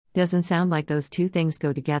Doesn't sound like those two things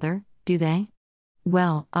go together, do they?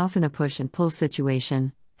 Well, often a push and pull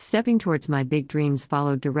situation, stepping towards my big dreams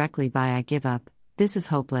followed directly by I give up, this is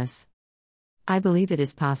hopeless. I believe it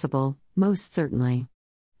is possible, most certainly.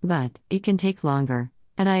 But, it can take longer,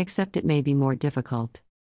 and I accept it may be more difficult.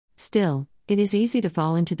 Still, it is easy to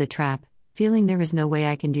fall into the trap, feeling there is no way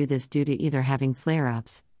I can do this due to either having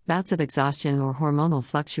flare-ups, bouts of exhaustion or hormonal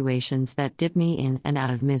fluctuations that dip me in and out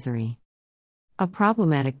of misery. A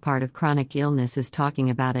problematic part of chronic illness is talking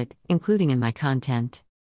about it, including in my content.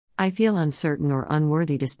 I feel uncertain or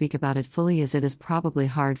unworthy to speak about it fully, as it is probably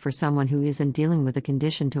hard for someone who isn't dealing with a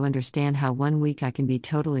condition to understand how 1 week I can be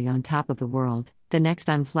totally on top of the world, the next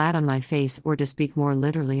I'm flat on my face, or to speak more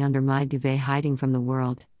literally under my duvet hiding from the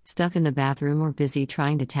world, stuck in the bathroom or busy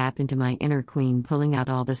trying to tap into my inner queen pulling out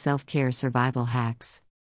all the self-care survival hacks.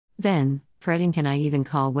 Then, fretting, can I even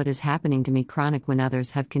call what is happening to me chronic when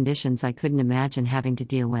others have conditions I couldn't imagine having to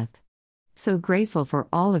deal with? So grateful for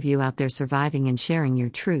all of you out there surviving and sharing your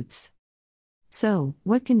truths. So,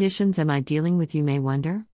 what conditions am I dealing with, you may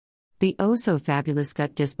wonder? The oh-so-fabulous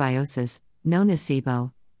gut dysbiosis, known as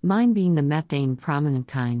SIBO, mine being the methane prominent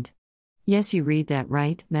kind. Yes, you read that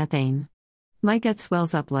right, methane. My gut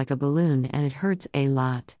swells up like a balloon and it hurts a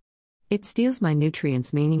lot. It steals my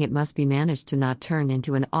nutrients, meaning it must be managed to not turn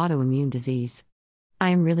into an autoimmune disease. I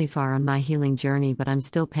am really far on my healing journey, but I'm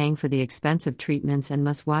still paying for the expensive treatments and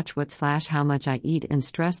must watch how much I eat and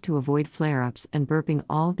stress to avoid flare-ups and burping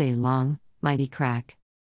all day long, mighty crack.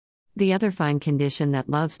 The other fine condition that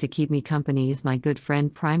loves to keep me company is my good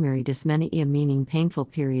friend primary dysmenorrhea, meaning painful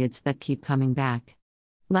periods that keep coming back.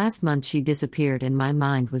 Last month she disappeared and my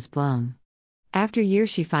mind was blown. After years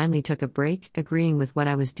she finally took a break, agreeing with what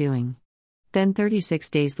I was doing. Then 36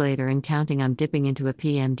 days later and counting, I'm dipping into a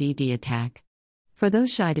PMDD attack. For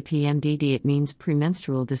those shy to PMDD, it means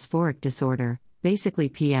premenstrual dysphoric disorder, basically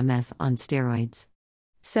PMS on steroids.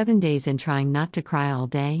 7 days in, trying not to cry all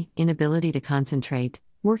day, inability to concentrate,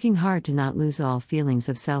 working hard to not lose all feelings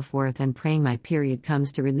of self-worth, and praying my period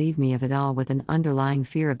comes to relieve me of it all, with an underlying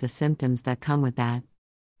fear of the symptoms that come with that.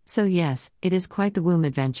 So yes, it is quite the womb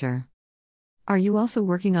adventure. Are you also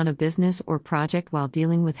working on a business or project while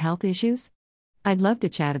dealing with health issues? I'd love to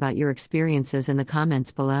chat about your experiences in the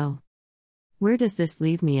comments below. Where does this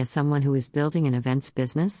leave me as someone who is building an events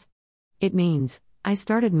business? It means, I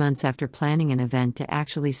started months after planning an event to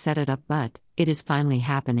actually set it up, but it is finally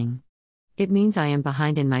happening. It means I am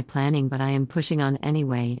behind in my planning, but I am pushing on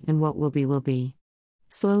anyway, and what will be will be.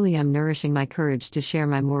 Slowly I'm nourishing my courage to share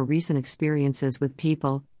my more recent experiences with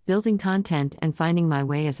people, building content and finding my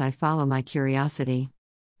way as I follow my curiosity.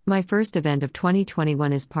 My first event of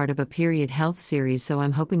 2021 is part of a period health series, so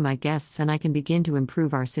I'm hoping my guests and I can begin to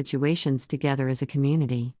improve our situations together as a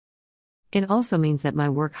community. It also means that my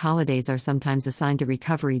work holidays are sometimes assigned to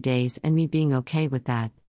recovery days, and me being okay with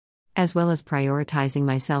that. As well as prioritizing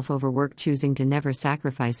myself over work, choosing to never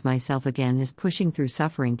sacrifice myself again, as pushing through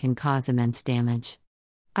suffering can cause immense damage.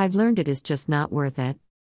 I've learned it is just not worth it.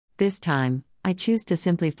 This time, I choose to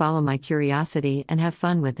simply follow my curiosity and have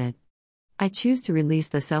fun with it. I choose to release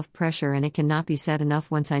the self-pressure, and it cannot be said enough,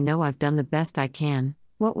 once I know I've done the best I can,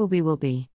 what will be will be.